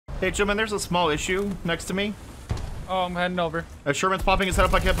Hey, gentlemen, there's a small issue next to me. Oh, I'm heading over. Sherman's popping his head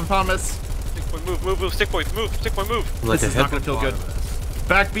up like a hippopotamus. Stick boy, move, stick boy, move, stick boy, move. This is not gonna feel good.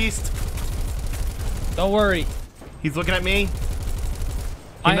 Back beast. Don't worry. He's looking at me.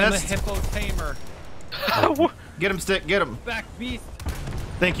 I am a hippo tamer. Get him, Stick. Get him. Back beast.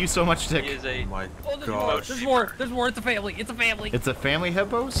 Thank you so much, Stick. He is a... Oh my Oh, gosh. there's more. There's more. It's a family. It's a family. It's a family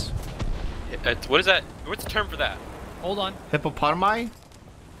hippos? What is that? What's the term for that? Hold on. Hippopotami?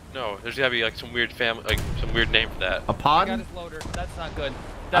 No, there's gotta be like some weird family, like some weird name for that. A pod? I got his loader. That's not good.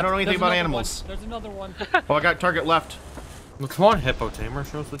 I don't know anything about animals. There's another one. Oh, I got target left. Well, come on, Hippo Tamer.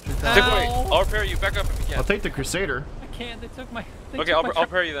 Show us what you're doing. Stick boy, I'll repair you. Back up if you can. I'll take the Crusader. I can't. They took my. Okay, I'll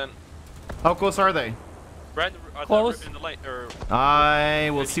repair you then. How close are they? Right Close. in the light, or... I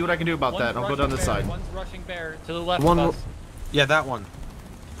will see what I can do about that. I'll go down this side. One's rushing bear to the left One. of us. Yeah, that one.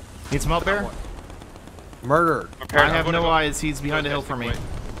 Need some help, Bear? Murdered. I have no eyes. He's behind a hill for me.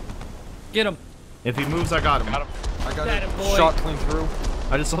 Get him. If he moves, I got him. Got him. I got That a boy. shot clean through.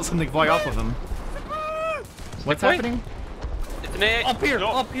 I just saw something fly off of him. What's boy. happening? It's an AA. Up here. No.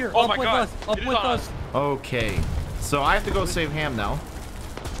 Up here. Oh up my with God. us. Up It is with on us. Okay. So I have to go save Ham now.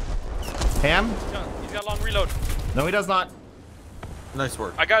 Ham? He's got a long reload. No, he does not. Nice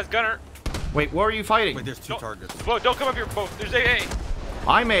work. I got his gunner. Wait, what are you fighting? Wait, there's two targets. Whoa, don't come up here, both. There's AA.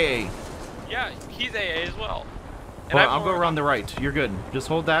 I'm AA. Yeah, he's AA as well. And Well, I'll go around the right. You're good. Just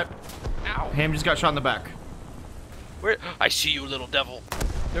hold that. Ow. Ham just got shot in the back. Where? I see you, little devil.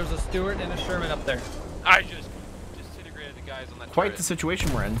 There's a Stewart and a Sherman up there. I just disintegrated the guys on that Quite turret. the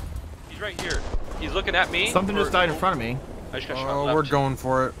situation we're in. He's right here. He's looking at me. Something just died in front of me. I just got shot Oh, left. we're going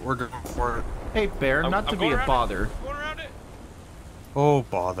for it. We're going for it. Hey, Bear, not to be going a around bother. it. I'm going around it. Oh,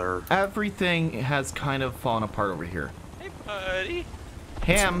 bother. Everything has kind of fallen apart over here. Hey, buddy.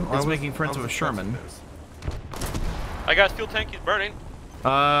 Ham is making friends with a Sherman. I got a fuel tank. He's burning.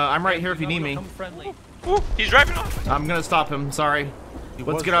 I'm right here if you need me. Come friendly. Ooh, he's driving off. I'm gonna stop him. Sorry.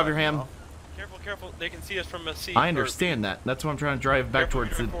 Let's get out of here, Ham. Careful, careful. They can see us from a sea. I understand that. That's why I'm trying to drive back Careful,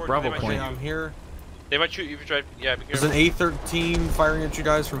 towards the drive forward. Bravo They might point. shoot I'm here. They might shoot you if you drive. Yeah, be There's careful. an A-13 firing at you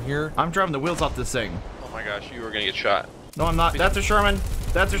guys from here. I'm driving the wheels off this thing. Oh my gosh, you were gonna get shot. No, I'm not. That's a Sherman.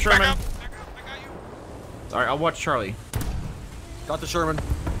 That's a Back Sherman. up, back up. I got you. Alright, I'll watch Charlie. Got the Sherman.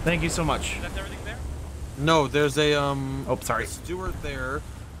 Thank you so much. That's everything there. No, there's a Oh, sorry. a Stewart there,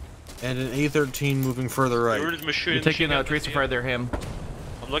 and an A-13 moving further right. Where is m.Schütz.Pz.Wg? You're taking a tracer fire there, Ham.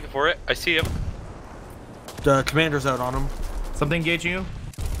 I'm looking for it. I see him. The commander's out on him. Something engaging you?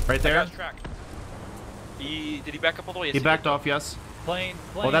 Right I there? got his track. Did he back up all the way? Yes, He did. backed off, yes. Plane.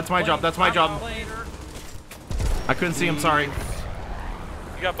 Oh, that's my job. That's my job. I couldn't see him, sorry.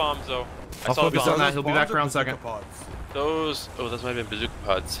 You got bombs though. I I'll saw the focus on bombs. that. He'll be back around second. Those. Oh, those might have been bazooka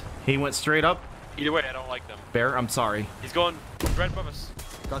pods. He went straight up. Either way, I don't like them. Bear, I'm sorry. He's going right above us.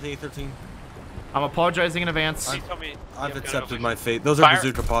 Got the A-13. I'm apologizing in advance. Please tell me. I've Yeah, accepted okay. my fate. Those are Fire.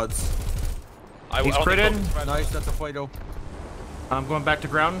 bazooka pods. He's I don't think critted. those are- Nice, that's a Fuego. I'm going back to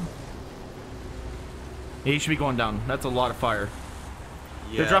ground. He should be going down. That's a lot of fire.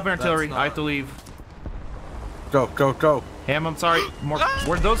 They're dropping that's artillery. not- I have to leave. Go, go, go. Ham, I'm sorry. More.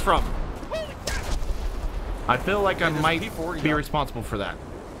 Where'd those from? I feel like I there's a might P40 be up. responsible for that.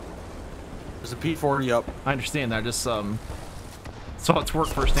 There's a P-40 up. I understand that. I just saw its work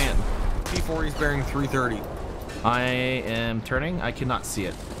firsthand. P-40's bearing 330. I am turning. I cannot see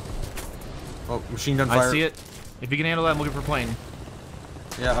it. Oh, machine gun fire. I see it. If you can handle that, I'm looking for plane.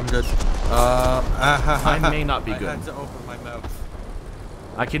 Yeah, I'm good. I may not be I good. had to open my mouth.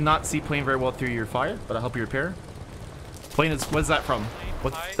 I cannot see plane very well through your fire, but I'll help you repair. Plane is. What's that from?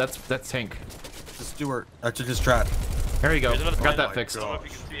 What? That's tank. It's a Stewart. That's his strat. There you go. There's another Got plane. that Oh fixed. I don't know if you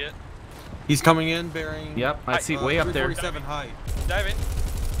can see it. He's coming in bearing. Yep, I see it way up there. 347 high. Diving.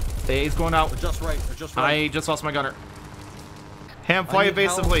 Hey, he's going out. Just right. Just right. I just lost my gunner. Ham, fly need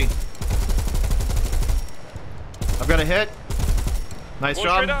evasively. I've got a hit. Nice Go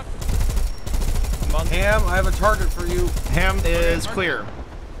straight job. up. Ham, I have a target for you. Ham is clear.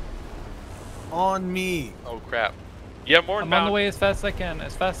 On me. Oh crap. You have more I'm inbound. on the way as fast as I can.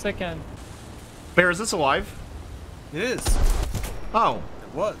 As fast as I can. Bear, is this alive? It is. Oh,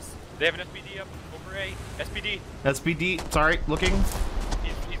 It was. They have an SPD up over A. SPD. SBD. Sorry, looking.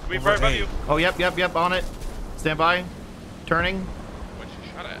 He's way Over right above A. you. Oh, yep, on it. Stand by. Turning. What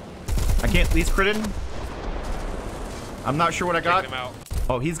you shot at? I can't. He's critted. I'm not sure what I got. Taking him out.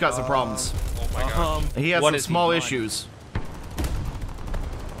 Oh, he's got some problems. Oh my gosh. He has What some is he small doing? issues.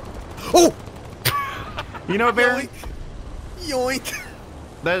 Oh! You know, Bear? Yoink!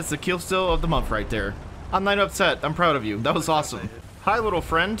 That is the kill still of the month right there. I'm not upset. I'm proud of you. That was awesome. Hi, little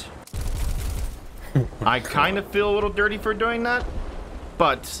friend. I kind of feel a little dirty for doing that,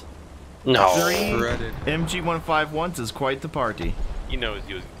 but No. Shredded. MG151s is quite the party. He knows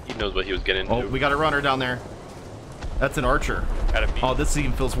what he was getting into. Oh, we got a runner down there. That's an archer. Gotta be. Oh, this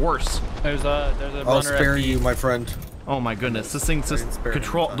even feels worse. There's a I'll runner spare FD. you, my friend. Oh my goodness, this thing's just Spare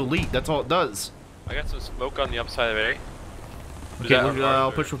control anytime. delete. That's all it does. I got some smoke on the upside of A. Okay,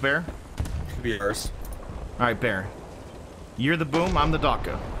 I'll push with Bear. Could be ours. All right, Bear. You're the boom. I'm the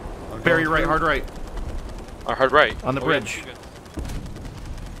Dakka. I'm Bear, going you're right. through. Hard right. Hard right. On the Oh, bridge. yeah,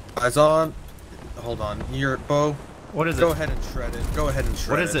 Eyes on. Hold on. You're Bo. What is it? Go ahead and shred it. Go ahead and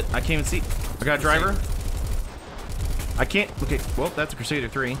shred What is it? I can't even see. I got a driver. I can't. Okay. Well, that's a Crusader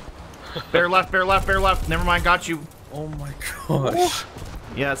 3. Bear left. Bear left. Bear left. Never mind. Got you. Oh my gosh.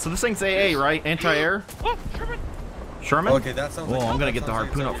 Yeah. So this thing's AA, right? Anti-air. Oh, Sherman. Sherman. Okay, that sounds Well, like I'm gonna that get the sounds like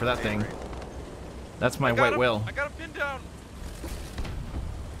harpoon out it's for that AA, thing. right? That's my I got white him. whale. I got him pinned down.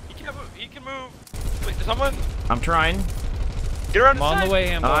 He can move. He can move. Wait, someone I'm trying. get around I'm on side. the way,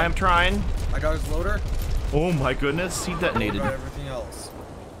 Hambo. I'm trying. I got his loader. Oh my goodness. He I detonated. got everything else.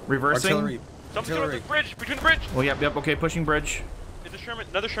 Reversing. Artillery. Someone's going Artillery. to the bridge. Between the bridge. Well, yep. Okay. Pushing bridge. It's a Sherman.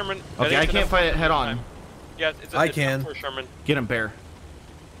 Another Sherman. Okay. I can't fight it head on. Yeah, it's I it's can. For Sherman. Get him, Bear.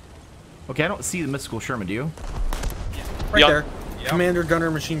 Okay. I don't see the mystical Sherman. Do you? Right Yup. there. Yep. Commander,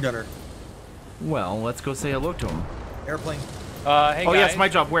 gunner, machine gunner. Well, let's go say hello to him. Airplane. Hey Oh, guys, yes, my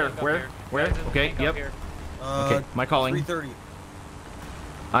job. Where? tank up Where? here. Where? Guys, there's a Okay, tank up yep. here. Okay, my calling. 330.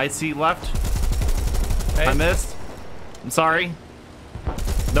 I see left. Hey. I missed. I'm sorry.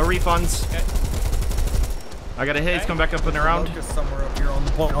 No refunds. Okay. I got a hit. He's Okay. coming back up and around. Locust somewhere up here on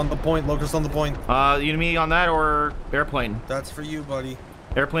the point. On the point. Locust on the point. You me on that or airplane? That's for you, buddy.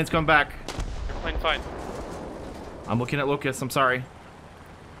 Airplane's coming back. Airplane fine. I'm looking at Locust. I'm sorry.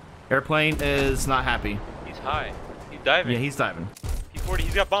 Airplane is not happy. He's high. He's diving. Yeah, he's diving. P40.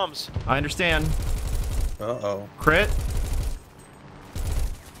 He's got bombs. I understand. Uh-oh. Crit.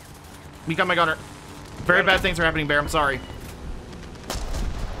 You got my gunner. Very bad things are happening, Bear. I'm sorry.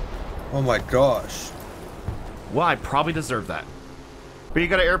 Oh my gosh. Well, I probably deserve that. But you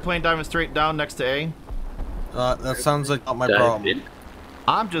got an airplane diving straight down next to A. That sounds like not my Dive problem. in.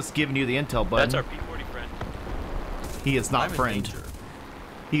 I'm just giving you the intel, bud. That's our P40 friend. He is not I'm in friend. danger.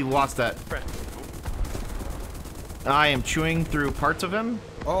 He lost that. Friend. I am chewing through parts of him.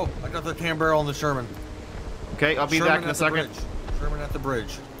 Oh, I got the cam barrel on the Sherman. Okay, I'll be Sherman back in a at the second. bridge. Sherman at the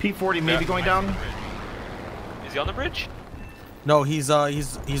bridge. P40 maybe going down. Is he on the bridge? No, he's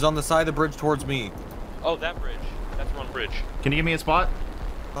on the side of the bridge towards me. Oh, that bridge. That's one bridge. Can you give me a spot?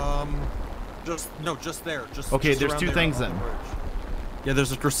 Just there. Just Okay, just there's around two there things on the then. bridge. Yeah,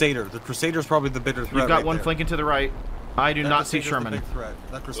 there's a Crusader. The Crusader's probably the bigger threat. You've got right one there. flanking to the right. I do That not see Crusader's Sherman. The big threat.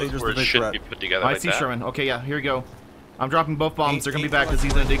 That Those Crusader's the words big shouldn't threat. be put together I like see that. Sherman. Okay, yeah, here we go. I'm dropping both bombs. They're gonna be Eight back because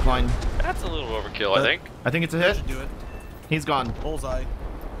he's in a decline. That's a little overkill, I think. I think it's a That hit. should do it. He's gone. Bullseye.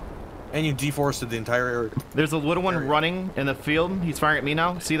 And you deforested the entire area. There's a little one Area. running in the field. He's firing at me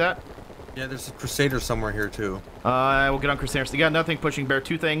now. See that? Yeah, there's a Crusader somewhere here too. I will get on Crusader. So you got nothing pushing Bear.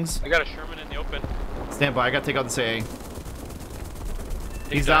 Two things. I got a Sherman in the open. Stand by. I gotta take out this AA.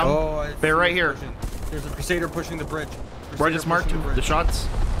 He's down. down. Oh, I Bear see right him here. pushing. There's a Crusader pushing the bridge. Where I just marked pushing the bridge. shots.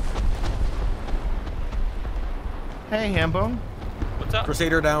 Hey, Hambone. What's up?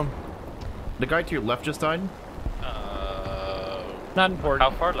 Crusader down. The guy to your left just died. Not important.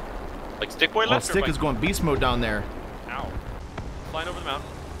 How far left? Like stick boy Oh, left? or Stick like- is going beast mode down there. Ow. Flying over the mountain.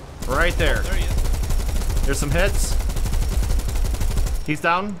 Right there. There he is. There's some hits. He's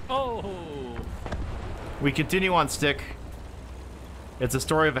down. Oh. We continue on Stick. It's a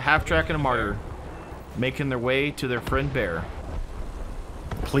story of a half-track and a martyr making their way to their friend Bear.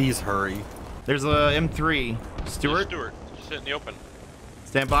 Please hurry. There's a M3. Stewart, Stewart. Just sit in the open.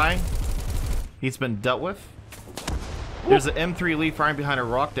 stand by. He's been dealt with. There's an M3 Lee firing behind a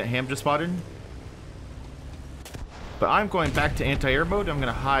rock that Ham just spotted. But I'm going back to anti-air mode. I'm going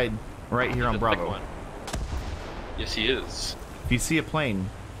to hide right here on The thick Bravo. one. Yes, he is. If you see a plane,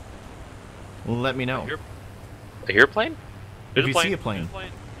 let me know. A airplane? If you see a plane. Is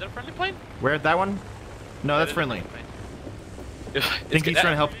that a friendly plane? Where? That one? No, that's That is a friendly. plane. Think he's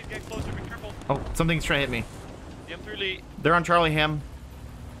trying to help. Get closer, be careful. Oh, something's trying to hit me. The M3 Lee. They're on Charlie Ham.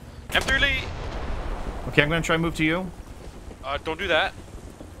 M3 Lee! Okay, I'm going to try and move to you. Don't do that.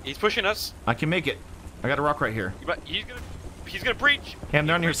 He's pushing us. I can make it. I got a rock right here. He's gonna breach. Ham,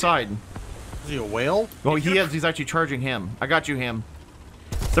 they're on your side. Is he a whale? Oh, he is. He's actually charging him. I got you, Ham.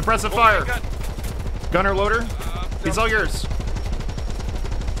 Suppressive Oh, fire. my God. Gunner loader. He's all yours.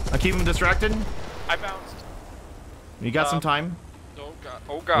 I keep him distracted. I bounced. You got some time. Oh god.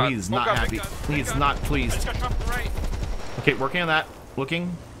 Oh god. He's Oh, not god, happy. big gun, big He's gun. not I pleased. just got shot from the right. Okay, working on that.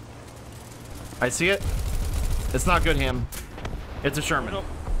 Looking. I see it. It's not good, Ham. It's a Sherman. No.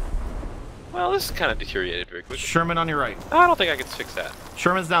 Well, this is kind of deteriorated very quickly. Sherman on your right. I don't think I can fix that.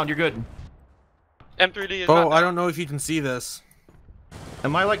 Sherman's down. You're good. M3D is Bo, not I down. don't know if you can see this.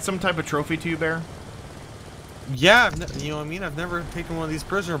 Am I like some type of trophy to you, Bear? Yeah, you know what I mean? I've never taken one of these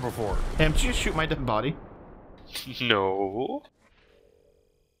prisoner before. Ham, did you just shoot my dead body? No.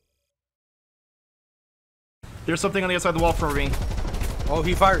 There's something on the other side of the wall for me. Oh,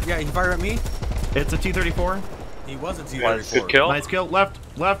 he fired. Yeah, he fired at me. It's a T-34. He was a Good T-34. kill. Nice kill. Left,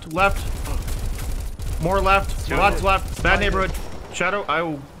 left, left. More left. Lots left. Bad neighborhood. Shadow,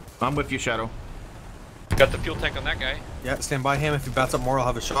 I'm with you, Shadow. Got the fuel tank on that guy. Yeah, stand by him. If he bats up more, I'll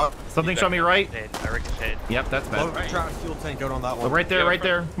have a shot. Something shot me right. I ricocheted. Yep, that's Load bad. track fuel tank out on that Oh, one. right there, Yeah, right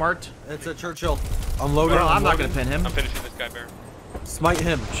there. Marked. It's a Churchill. I'm loading. Well, I'm not going to pin him. I'm finishing this guy, Bear. Smite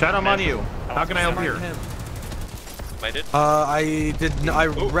him. Shadow, I'm on you. How can I help Smite here? him. Mighted. I did. I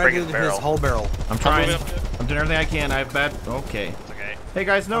bring redded his barrel. his hull barrel. I'm trying. moving up. I'm doing everything I can. I have bad. Okay. It's okay. Hey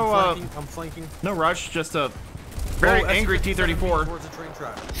guys, no, I'm flanking. no rush. Just a very Oh, angry S57 T-34. towards the train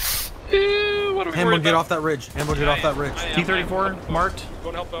track. What are we Hambo, worried get about? off that ridge. Hambo, get off that ridge. I am. T-34 marked.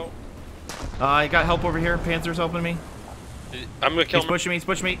 Going to help out. I got help over here. Panzer's helping me. I'm gonna kill He's him. pushing me. He's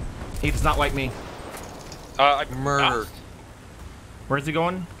pushing me. He does not like me. Murdered. Where's he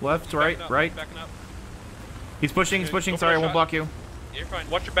going? Left, right, Backing up, right. Backing up. He's pushing. He's Go pushing. for Sorry, I that won't shot. block you. You're fine.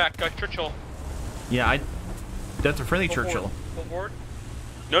 Watch your back, Churchill. Yeah, that's a friendly Pull Churchill. Forward. Pull forward.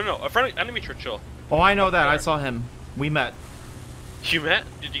 No, a friendly enemy Churchill. Oh, I know that. I saw him. We met. You met?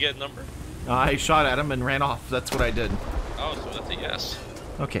 Did you get a number? I shot at him and ran off. That's what I did. Oh, so that's a yes.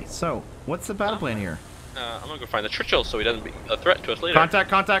 Okay, so what's the battle plan here? I'm gonna go find the Churchill so he doesn't be a threat to us later. Contact,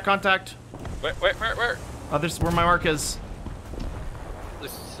 contact, contact. Where? This is where my mark is.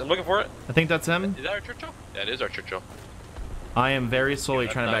 I'm looking for it. I think that's him. Is that our Churchill? That is our Churchill. I am very slowly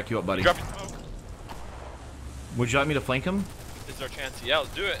Yeah, trying to that's back you up, buddy. Drop your smoke. Would you like me to flank him? This is our chance. Yeah,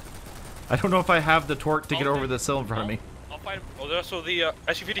 let's do it. I don't know if I have the torque to get Oh, over the sill in front of me. I'll fight him. Oh, there's also the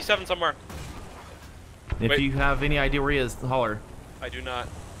SU-57 somewhere. If Wait. you have any idea where he is, holler. I do not.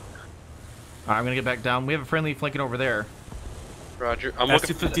 Alright, I'm gonna get back down. We have a friendly flanking over there. Roger. I'm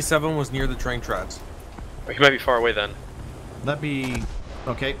looking for SU-57 was near the train tracks. He might be far away then. That'd be...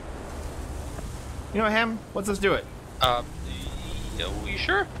 okay. You know what, Ham? Let's just do it. You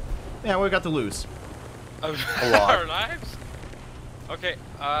sure? Yeah, what we got to lose? lot. Our lives? Okay,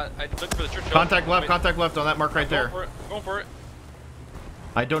 I look for the Churchill. Contact left, Wait, contact left on that mark right there. Going for it.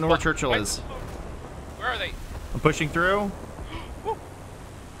 I don't know where Churchill Wait, is. Where are they? I'm pushing through. Woo.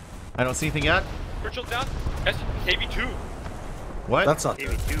 I don't see anything yet. Churchill's down. KV2. What? That's not good.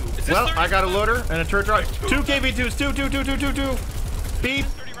 KV2. Is this Well, 30? I got a loader and a turret drive. Two KV2s, two. Beep.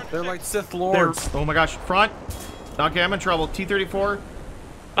 30 run They're six. like Sith There. Lords. Oh my gosh, front. Okay, I'm in trouble. T-34.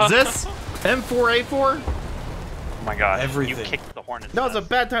 Is this M4A4? Oh my gosh. Everything. You kicked the hornet's That was a nest.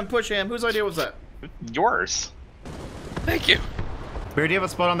 bad time push, Ham. Whose idea was that? Yours. Thank you. Bear, do you have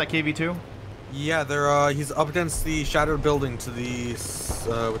a spot on that KV2? Yeah, they're he's up against the shadowed building to the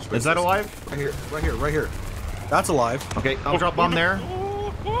which way Is that this? alive? Right here. That's alive. Okay, I'll drop bomb there.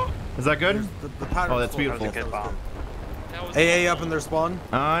 Ooh. Is that good? The pattern Oh, that's still- beautiful. That was a good bomb. That was AA up in their spawn.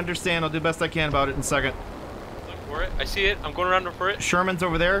 I understand. I'll do the best I can about it in a second. Look for it. I see it. I'm going around for it. Sherman's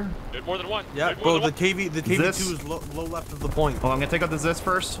over there. There's more than one. Yeah, There's more bro, than the one. KV2 This- is low left of the point. Oh, I'm gonna take out the Zis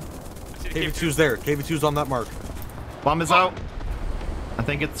first. I see the KV2's there. KV2's on that mark. Bomb is out. I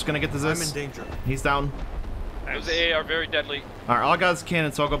think it's gonna get the I'm in Zis. danger. He's down. Those AA are very deadly. Alright, all I got is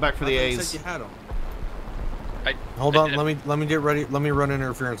cannon, so I'll go back for the I thought you A's. said you had 'em. I, Hold on, let me get ready. Let me run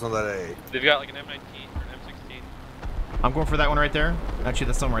interference on that AA. They've got like an M19 or an M16. I'm going for that one right there. Actually,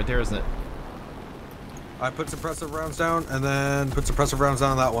 that's somewhere right there, isn't it? I put suppressive rounds down and then put suppressive rounds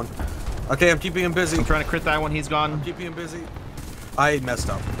down on that one. Okay, I'm keeping him busy. I'm trying to crit that one. He's gone. Keeping him busy. I messed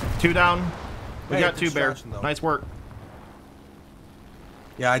up. 2 down. We Hey, got 2, Bear. distraction, though. Nice work.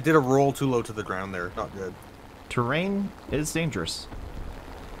 Yeah, I did a roll too low to the ground there. Not good. Terrain is dangerous.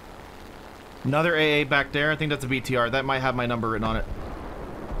 Another AA back there. I think that's a BTR. That might have my number written on it.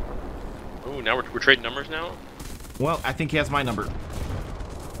 Ooh, now we're trading numbers now? Well, I think he has my number.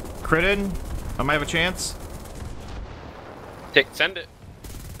 Critted. I might have a chance. Send it.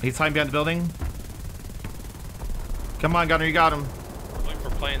 He's hiding behind the building. Come on, Gunner. You got him. I'm looking for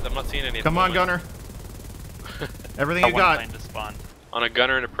planes. I'm not seeing any. at Come the on, moment. Gunner. Everything you One got. plane to spawn. On a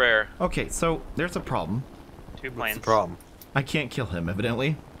gunner and a prayer. Okay, so there's a problem. 2 What's planes. the problem? I can't kill him,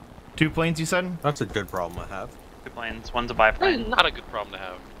 evidently. 2 planes, you said? That's a good problem I have. 2 planes. One's a biplane. Not a good problem to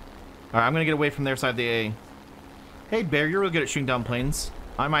have. Alright, I'm gonna get away from their side of the A. Hey, Bear, you're really good at shooting down planes.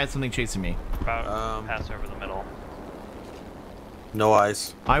 I might have something chasing me. About pass over the middle. No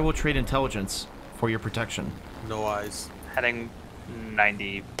eyes. I will trade intelligence for your protection. No eyes. Heading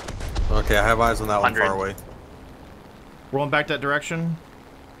 90. Okay, I have eyes on that one 100. far away. Rolling back that direction.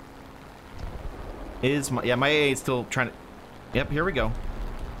 Is my my AA is still trying to. Yep, here we go.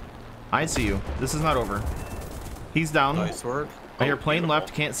 I see you. This is not over. He's down. Nice work. I hear plane beautiful.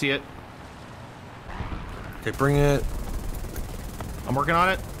 left. Can't see it. Okay, bring it. I'm working on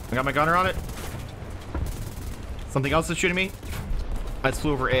it. I got my gunner on it. Something else is shooting me. I just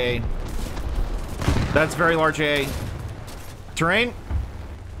flew over AA. That's very large AA. Terrain.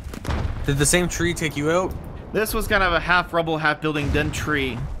 Did the same tree take you out? This was kind of a half rubble, half building, then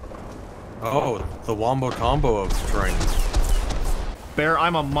tree. Oh, the wombo combo of terrain. Bear,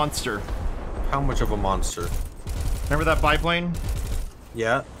 I'm a monster. How much of a monster? Remember that biplane?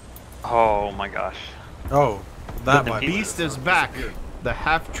 Yeah. Oh my gosh. Oh, that The might be. Beast is back. The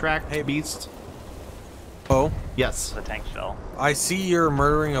half-track Hey. beast. Oh, Yes. The tank shell. I see you're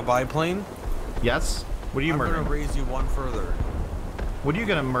murdering a biplane. Yes. What are you I'm murdering? gonna raise you one further. What are you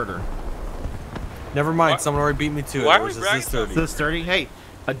gonna murder? Never mind, Why- someone already beat me to it. why It are was we a bragging this about 30. This 30. Hey,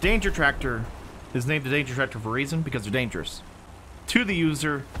 a danger tractor is named a danger tractor for a reason because they're dangerous to the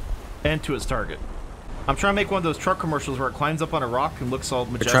user and to its target. I'm trying to make one of those truck commercials where it climbs up on a rock and looks all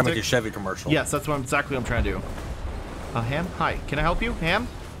You're majestic. trying to make a Chevy commercial. Yes, that's exactly what I'm trying to do. Ham, hi. Can I help you, Ham?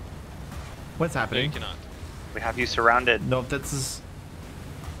 What's No, you happening? cannot. We have you surrounded. No, this is.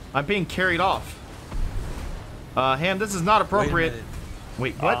 I'm being carried off. Ham, this is not Wait a appropriate. minute.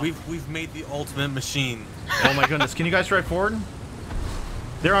 Wait, what? We've made the ultimate machine. Oh my goodness! Can you guys drive forward?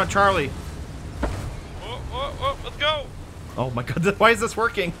 They're on Charlie. Whoa, whoa, whoa, let's go! Oh my god! Why is this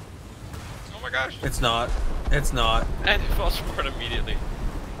working? Oh my gosh! It's not. It's not. And it falls forward immediately.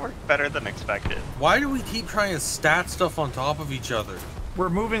 Worked better than expected. Why do we keep trying to stat stuff on top of each other? We're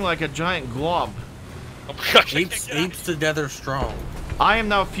moving like a giant glob. Oh my gosh! Apes together strong. I am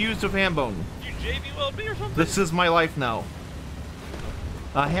now fused with ham bone. You JV weld me or something? This is my life now.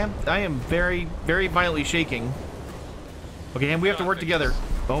 Ham, I am very, very violently shaking. Okay, Ham, we have to work together.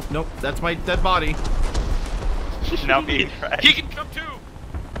 Oh, nope, that's my dead body. Now be right. He can come too!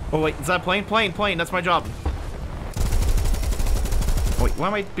 Oh wait, is that a plane? Plane, that's my job. Oh, wait, why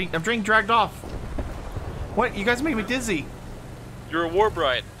am I being, I'm being dragged off. What, you guys make me dizzy. You're a war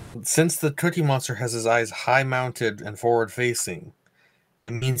bride. Since the Cookie Monster has his eyes high mounted and forward facing,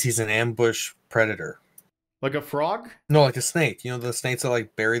 it means he's an ambush predator. Like a frog? No, like a snake. You know the snakes that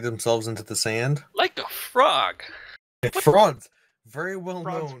like bury themselves into the sand? Like a frog. Frogs. Very well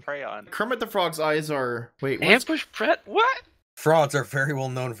Frogs known. prey on. Kermit the Frog's eyes are, wait, what's, Ambush pret? What? Frauds are very well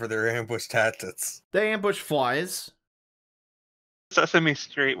known for their ambush tactics. they ambush flies. Sesame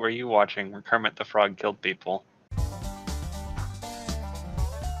Street, were you watching where Kermit the Frog killed people?